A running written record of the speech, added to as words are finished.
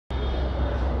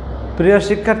প্রিয়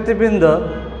শিক্ষার্থীবৃন্দ,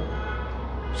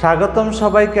 স্বাগতম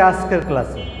সবাইকে আজকের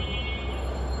ক্লাসে।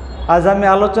 আজ আমি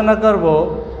আলোচনা করব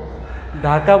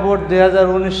ঢাকা বোর্ড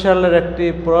 2019 সালের একটি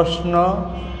প্রশ্ন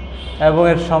এবং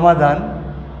এর সমাধান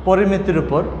পরিমিতির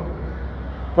উপর।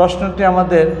 প্রশ্নটি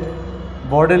আমাদের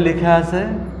বোর্ডে লেখা আছে।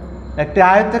 একটি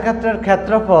আয়তক্ষেত্রের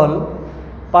ক্ষেত্রফল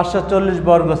 540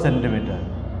 বর্গ সেন্টিমিটার।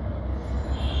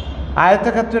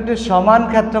 আয়তক্ষেত্রটি সমান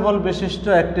ক্ষেত্রফল বিশিষ্ট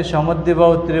একটি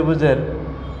সমদ্বিবাহু ত্রিভুজের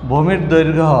ভূমির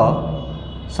দৈর্ঘ্য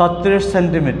 36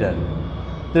 সেন্টিমিটার।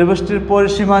 ত্রিভুজটির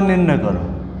পরিসীমা নির্ণয় করো।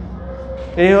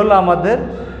 এই হলো আমাদের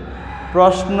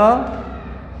প্রশ্ন।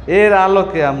 এর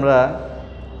আলোকে আমরা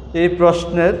এই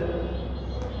প্রশ্নের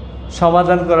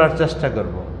সমাধান করার চেষ্টা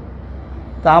করব।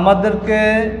 তা আমাদেরকে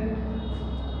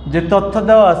যে তথ্য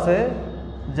দেওয়া আছে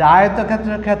যে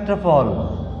আয়তক্ষেত্রের ক্ষেত্রফল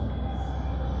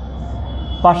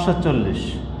 540,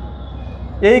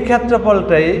 এই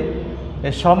ক্ষেত্রফলটাই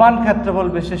এই সমান ক্ষেত্রফল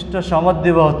বিশিষ্ট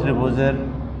সমদ্বিবাহু ত্রিভুজের।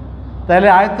 তাহলে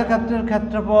আয়তক্ষেত্রের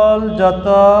ক্ষেত্রফল যত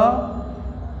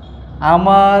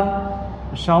আমার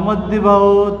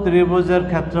সমদ্বিবাহু ত্রিভুজের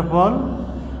ক্ষেত্রফল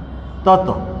তত,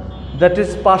 দ্যাট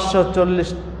ইজ 540।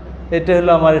 এটা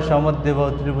হলো আমার এই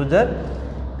সমদ্বিবাহু ত্রিভুজের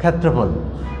ক্ষেত্রফল।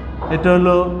 এটা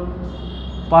হলো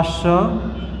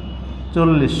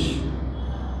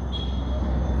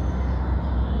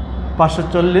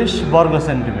 540 বর্গ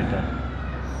সেন্টিমিটার।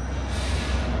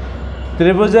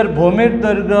 ত্রিভুজের ভূমির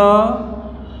দৈর্ঘ্য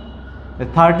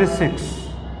 36।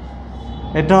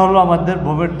 এটা হলো আমাদের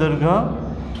ভূমির দৈর্ঘ্য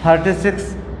 36।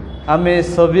 আমি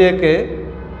ছবি এঁকে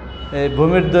এই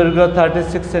ভূমির দৈর্ঘ্য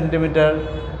 36 সেন্টিমিটার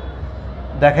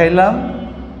দেখাইলাম।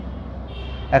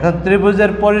 এখন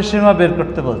ত্রিভুজের পরিসীমা বের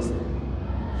করতে বলছে।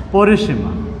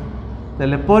 পরিসীমা,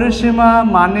 তাহলে পরিসীমা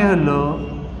মানে হলো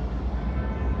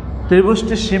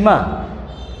ত্রিভুজটির সীমা,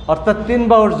 অর্থাৎ 3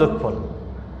 বাহুর যোগফল।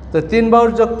 তো 3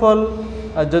 বাহুর যোগফল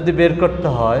যদি বের করতে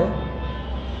হয়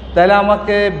তাহলে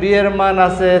আমাকে বি এর মান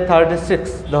আছে 36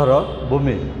 ধরো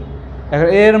ভূমি। এখন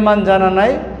এর মান জানা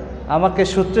নাই, আমাকে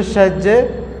সূত্রের সাহায্যে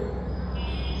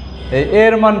এই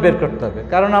এর মান বের করতে হবে।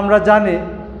 কারণ আমরা জানি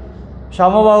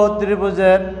সমদ্বিবাহু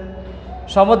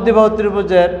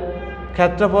ত্রিভুজের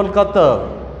ক্ষেত্রফল কত?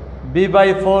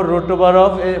 b/4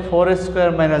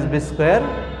 √4a² - b²,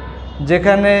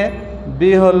 যেখানে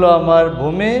বি হলো আমার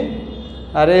ভূমি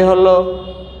আর এ হলো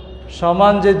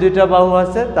সমান যে দুইটা বাহু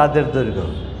আছে তাদের দৈর্ঘ্য।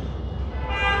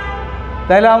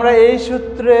 তাহলে আমরা এই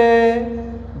সূত্রে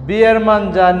বি এর মান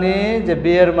জানি যে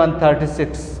বি এর মান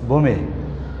 36 ভূমি,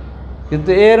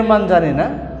 কিন্তু এর মান জানি না।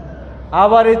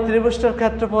 আবার এই ত্রিভুজটার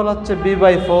ক্ষেত্রফল হচ্ছে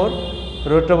b/4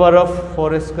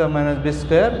 √4a² - b²।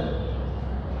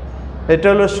 এটা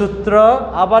হলো সূত্র।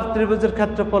 আবার ত্রিভুজের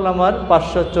ক্ষেত্রফল আমার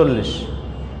 540।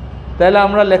 তাহলে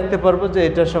আমরা লিখতে পারবো যে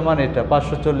এটা সমান এটা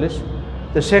 540।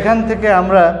 তো সেখান থেকে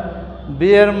আমরা বি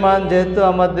এর মান যেহেতু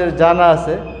আমাদের জানা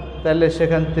আছে, তাহলে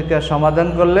সেখান থেকে সমাধান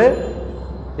করলে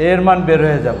এর মান বের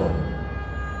হয়ে যাব।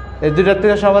 এই দুইটার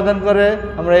থেকে সমাধান করে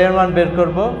আমরা এর মান বের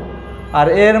করব। আর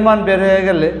এর মান বের হয়ে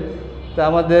গেলে তা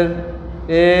আমাদের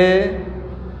a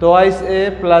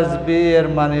 + b এর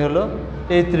মানে হলো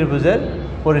এই ত্রিভুজের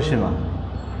পরিসীমা।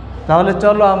 তাহলে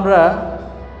চলো আমরা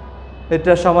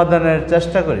এটা সমাধানের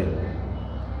চেষ্টা করি।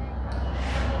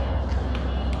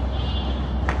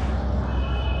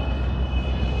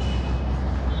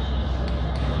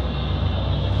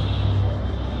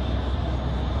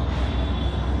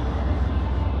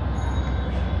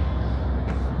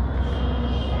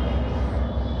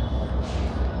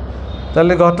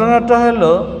 তাহলে ঘটনাটা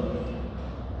হলো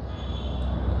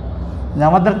যে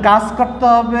আমাদের কাজ করতে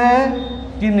হবে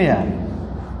কি নিয়ে?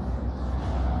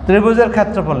 ত্রিভুজের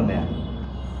ক্ষেত্রফল নিয়ে।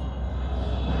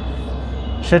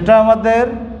 সেটা আমাদের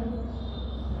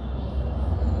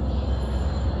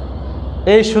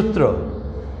এই সূত্র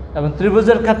এবং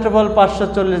ত্রিভুজের ক্ষেত্রফল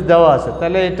 540 দেওয়া আছে।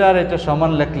 তাহলে এটা আর এটা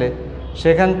সমান লিখলে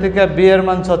সেখান থেকে বি এর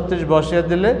মান 36 বসিয়ে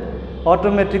দিলে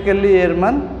অটোমেটিক্যালি এর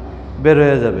মান বের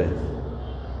হয়ে যাবে।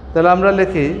 তাহলে আমরা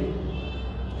লিখি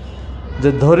যে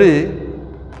ধরি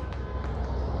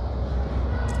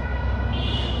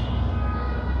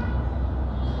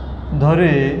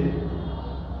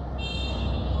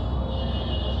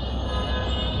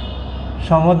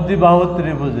সমদ্বিবাহু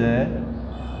ত্রিভুজের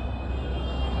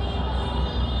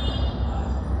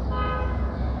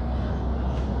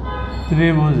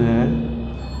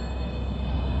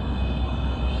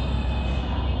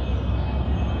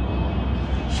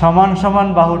সমান সমান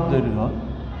বাহুর দৈর্ঘ্য,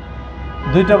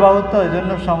 দুইটা বাহু তো এই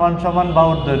জন্য সমান সমান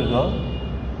বাহুর দৈর্ঘ্য,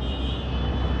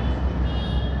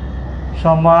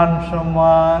 সমান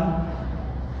সমান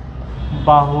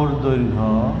বাহুর দৈর্ঘ্য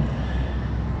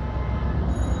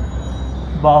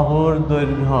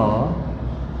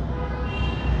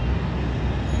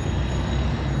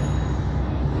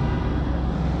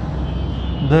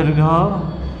দৈর্ঘ্য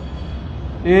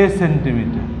a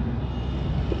সেন্টিমিটার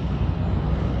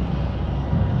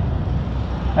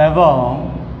এবং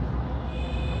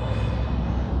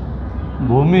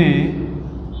ভূমি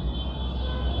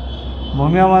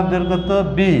আমাদের কত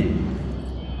b,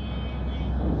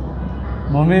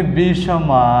 ভূমি b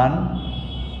সমান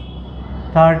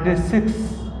 36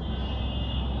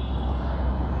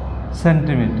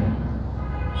 সেন্টিমিটার।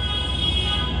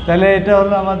 তাহলে এটা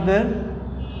হলো আমাদের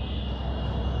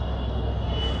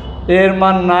এর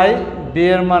মান নাই, বি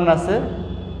এর মান আছে।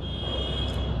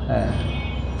 হ্যাঁ,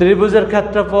 ত্রিভুজের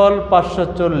ক্ষেত্রফল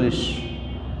 540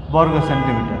 বর্গ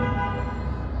সেন্টিমিটার।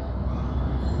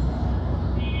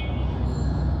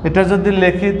 এটা যদি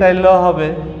লিখি তাইলেও হবে,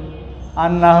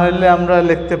 আর না হলে আমরা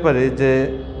লিখতে পারি যে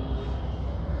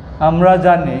আমরা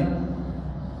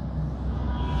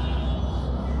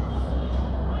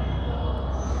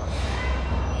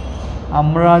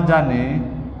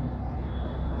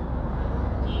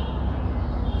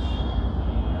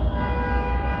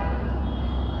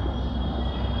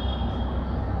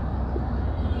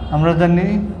জানি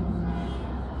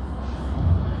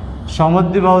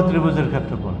সমদ্বিবাহু ত্রিভুজের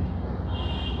ক্ষেত্রফল।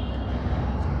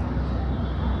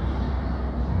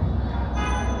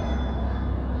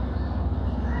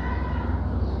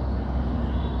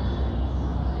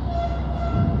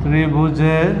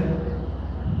 ত্রিভুজের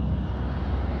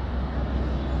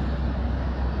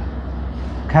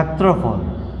ক্ষেত্রফল,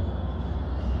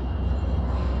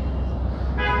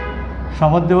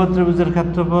 সমদ্বিবাহু ত্রিভুজের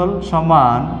ক্ষেত্রফল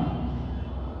সমান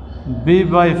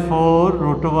b/4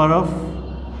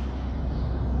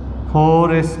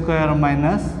 √4a²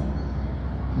 মাইনাস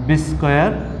b²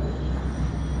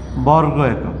 বর্গ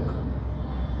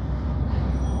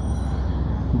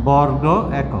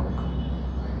একক।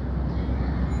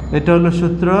 এটা হলো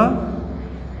সূত্র।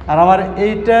 আর আমার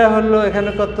এইটা হলো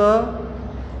এখানে কত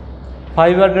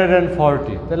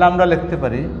 540। তাহলে আমরা লিখতে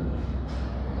পারি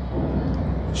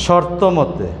শর্ত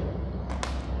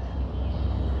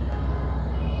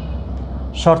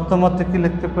মতে কি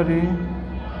লিখতে পারি,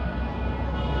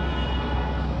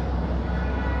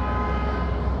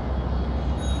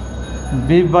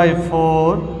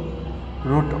 b/4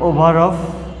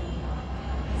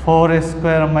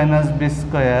 √4a² মাইনাস b²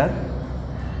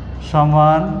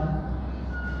 সমান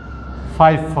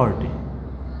 540।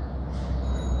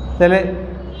 তাহলে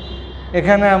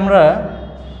এখানে আমরা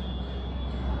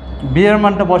বি এর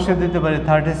মানটা বসিয়ে দিতে পারি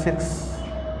 36।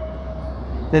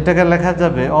 এটাকে লেখা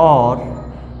যাবে or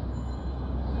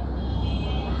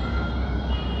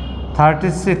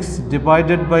 36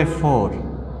 divided by 4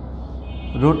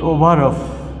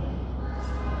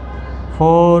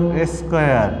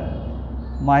 √4a²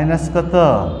 minus কত,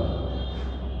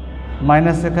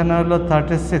 মাইনাস এখানে হলো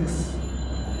 36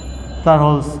 তার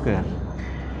হোল স্কোয়ার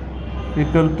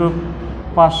ইকুয়াল টু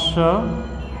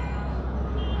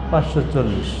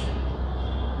 540।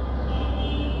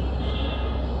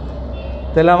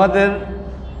 তাহলে আমাদের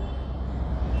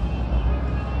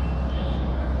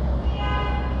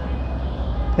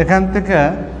এখান থেকে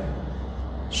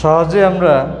সহজে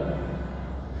আমরা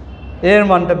এর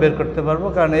মানটা বের করতে পারবো,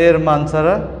 কারণ এর মান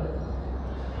ছাড়া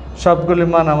সবগুলি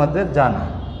মান আমাদের জানা।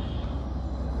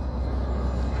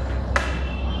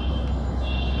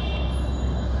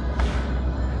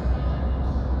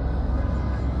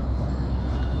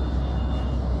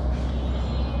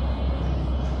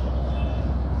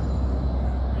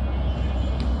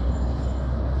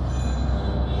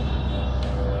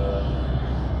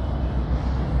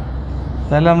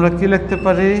 তাহলে আমরা কি লিখতে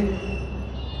পারি,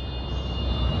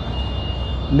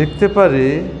 লিখতে পারি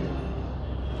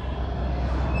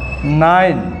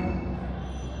 9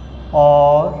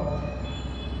 or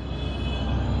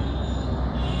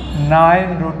 9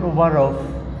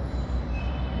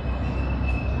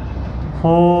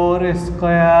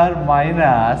 √4a²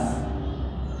 মাইনাস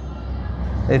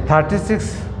এই 36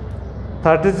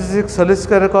 হোল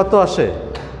স্কোয়ারে কত আসে,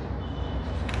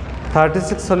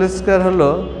 36 হোল স্কোয়ার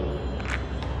হলো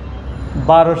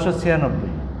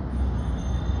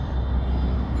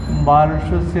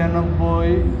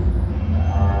 1296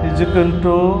 ইজ ইকুয়াল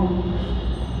টু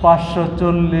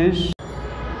 540।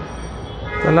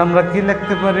 তাহলে আমরা কি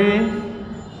লিখতে পারি,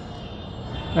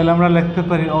 তাহলে আমরা লিখতে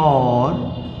পারি or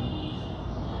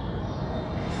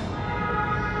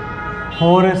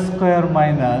 4a²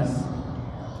 মাইনাস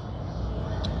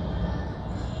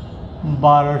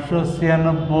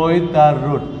 1296 তার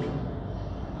রুট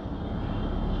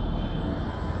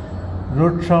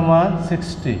সমান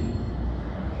 60।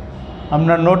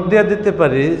 আমরা নোট দিয়ে দিতে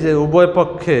পারি যে উভয়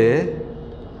পক্ষে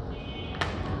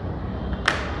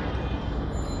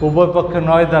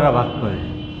 9 দ্বারা ভাগ করি।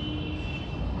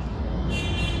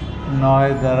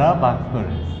 9 দ্বারা ভাগ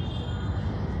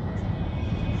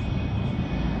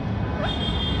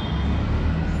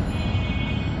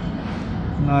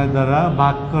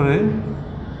করে।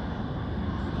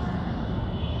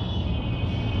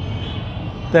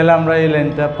 তাহলে আমরা এই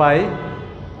লাইনটা পাই।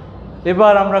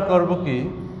 এবার আমরা করব কি,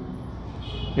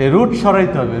 এই রুট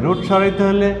সরাইতে হবে। রুট সরাইতে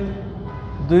হলে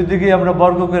দুই দিকে আমরা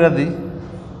বর্গ করে দিই।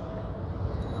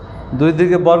 দুই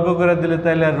দিকে বর্গ করে দিলে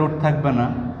তাহলে আর রুট থাকবে না।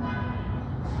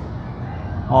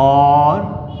 और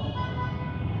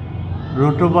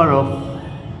root over of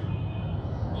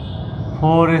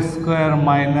 4 square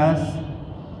minus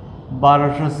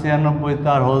 1296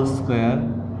 तार होल स्क्वायर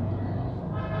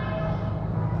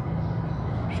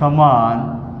समान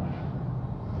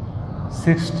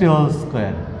 60 होल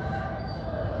स्क्वायर।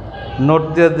 नोट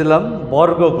दिए दिलाम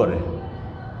बर्ग करे।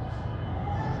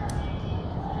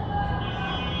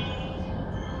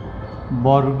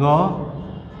 बर्ग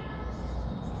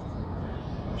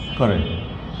করে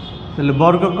তাহলে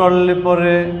বর্গ করলে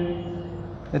পরে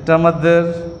এটা আমাদের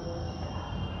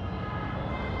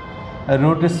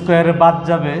রুট স্কোয়ারে বাদ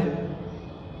যাবে।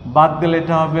 বাদ গেলে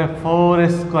এটা হবে 4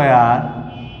 স্কোয়ার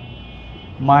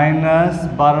মাইনাস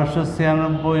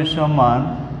 1296 সমান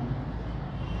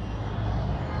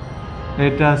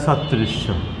এটা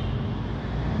 3600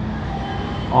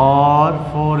 और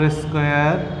 4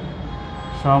 स्क्वायर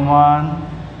समान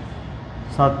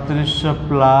 3600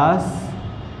 प्लस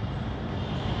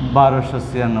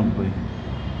 1296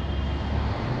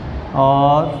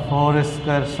 और 4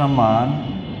 स्क्वायर समान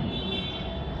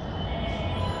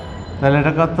তাহলে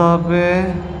এটা কত হবে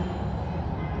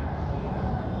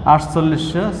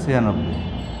 4896।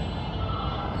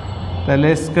 তাহলে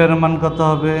স্কোয়ারের মান কত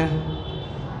হবে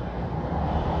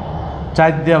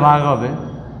 4 দিয়ে ভাগ হবে।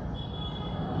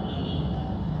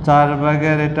 4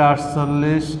 ভাগের এটা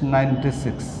 48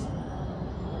 96।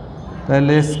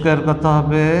 তাহলে স্কোয়ার কত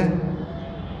হবে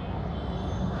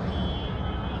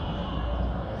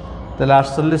তাহলে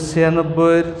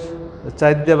 4896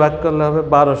 4 দিয়ে ভাগ করলে হবে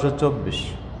 1224।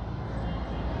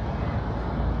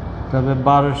 তবে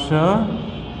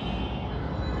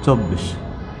 1224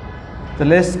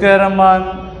 তাহলে স্কোয়ারের মান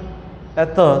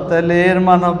এত। তাহলে এর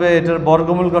মান হবে এটার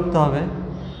বর্গমূল করতে হবে।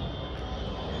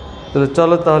 তাহলে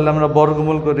চলো তাহলে আমরা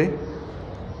বর্গমূল করি।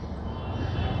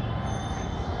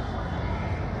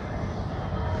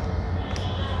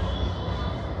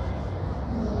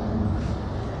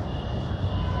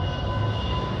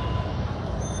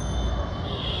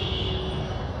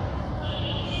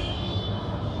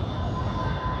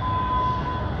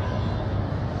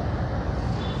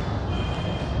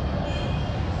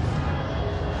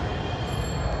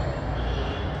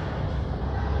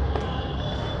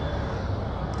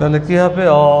 তাহলে কি হবে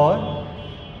और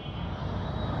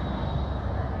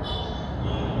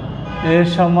এর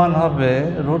সমান হবে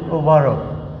রুট ওভার অফ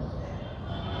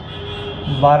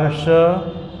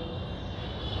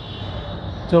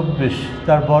 1224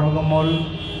 তার বর্গমূল।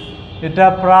 এটা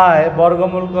প্রায়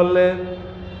বর্গমূল করলে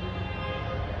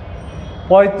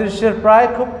 35-এর প্রায়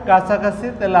খুব কাছাকাছি।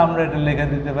 তাহলে আমরা এটা লিখে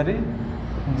দিতে পারি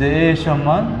যে এ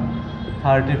সমান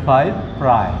 35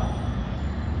 প্রায়,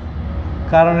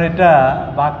 কারণ এটা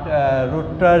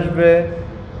রুটটা আসবে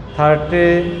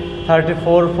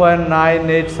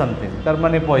 34.98 সামথিং, তার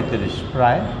মানে 35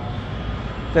 প্রায়।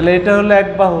 তাহলে এটা হলো এক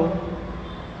বাহু।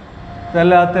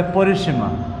 তাহলে অতএব পরিসীমা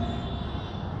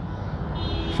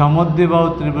সমদ্বিবাহু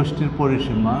ত্রিভুজটির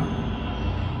পরিসীমা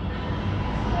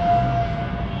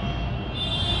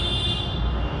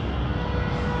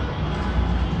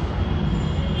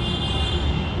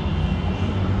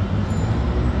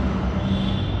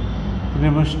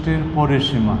ত্রিভুজটির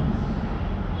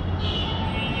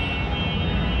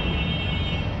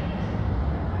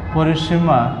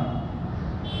পরিসীমা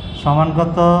সমান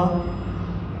কত?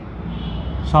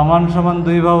 সমান সমান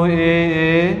দুই বাহু এ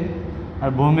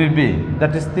আর ভূমি বি,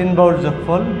 দ্যাট ইজ 3 বাহুর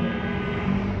যোগফল।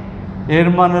 এর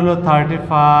মান হলো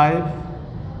 35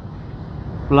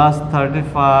 প্লাস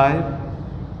 35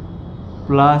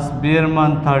 প্লাস বি এর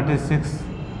মান 36।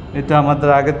 এটা আমাদের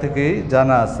আগে থেকেই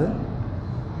জানা আছে।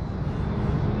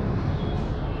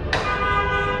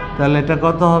 তাহলে এটা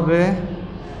কত হবে?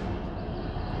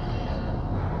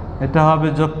 এটা হবে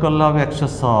যোগ করলে হবে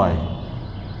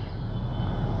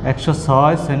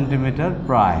 106 সেন্টিমিটার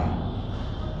প্রায়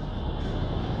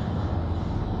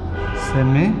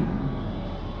সেমি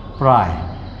প্রায়।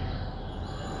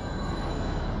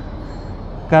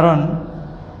 কারণ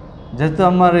যেহেতু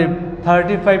আমার এই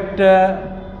 35টা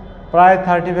প্রায়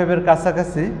 35-এর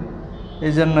কাছাকাছি,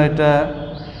 এই জন্য এটা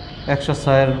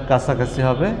 106-এর কাছাকাছি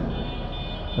হবে।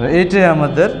 এইটাই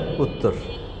আমাদের উত্তর।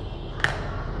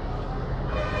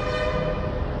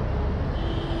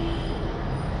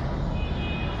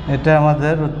 এটা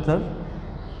আমাদের উত্তর।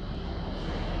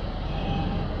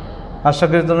 আশা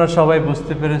করি তোমরা সবাই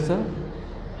বুঝতে পেরেছো।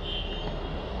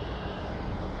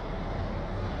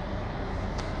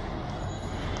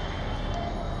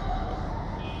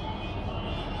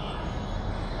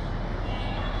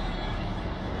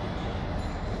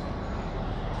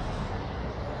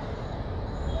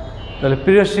 তাহলে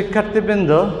প্রিয়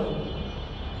শিক্ষার্থীবৃন্দ,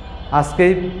 আজকে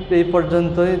এই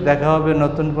পর্যন্তই। দেখা হবে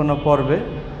নতুন কোনো পর্বে।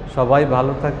 সবাই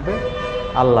ভালো থাকবে।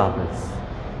 আল্লাহ হাফেজ।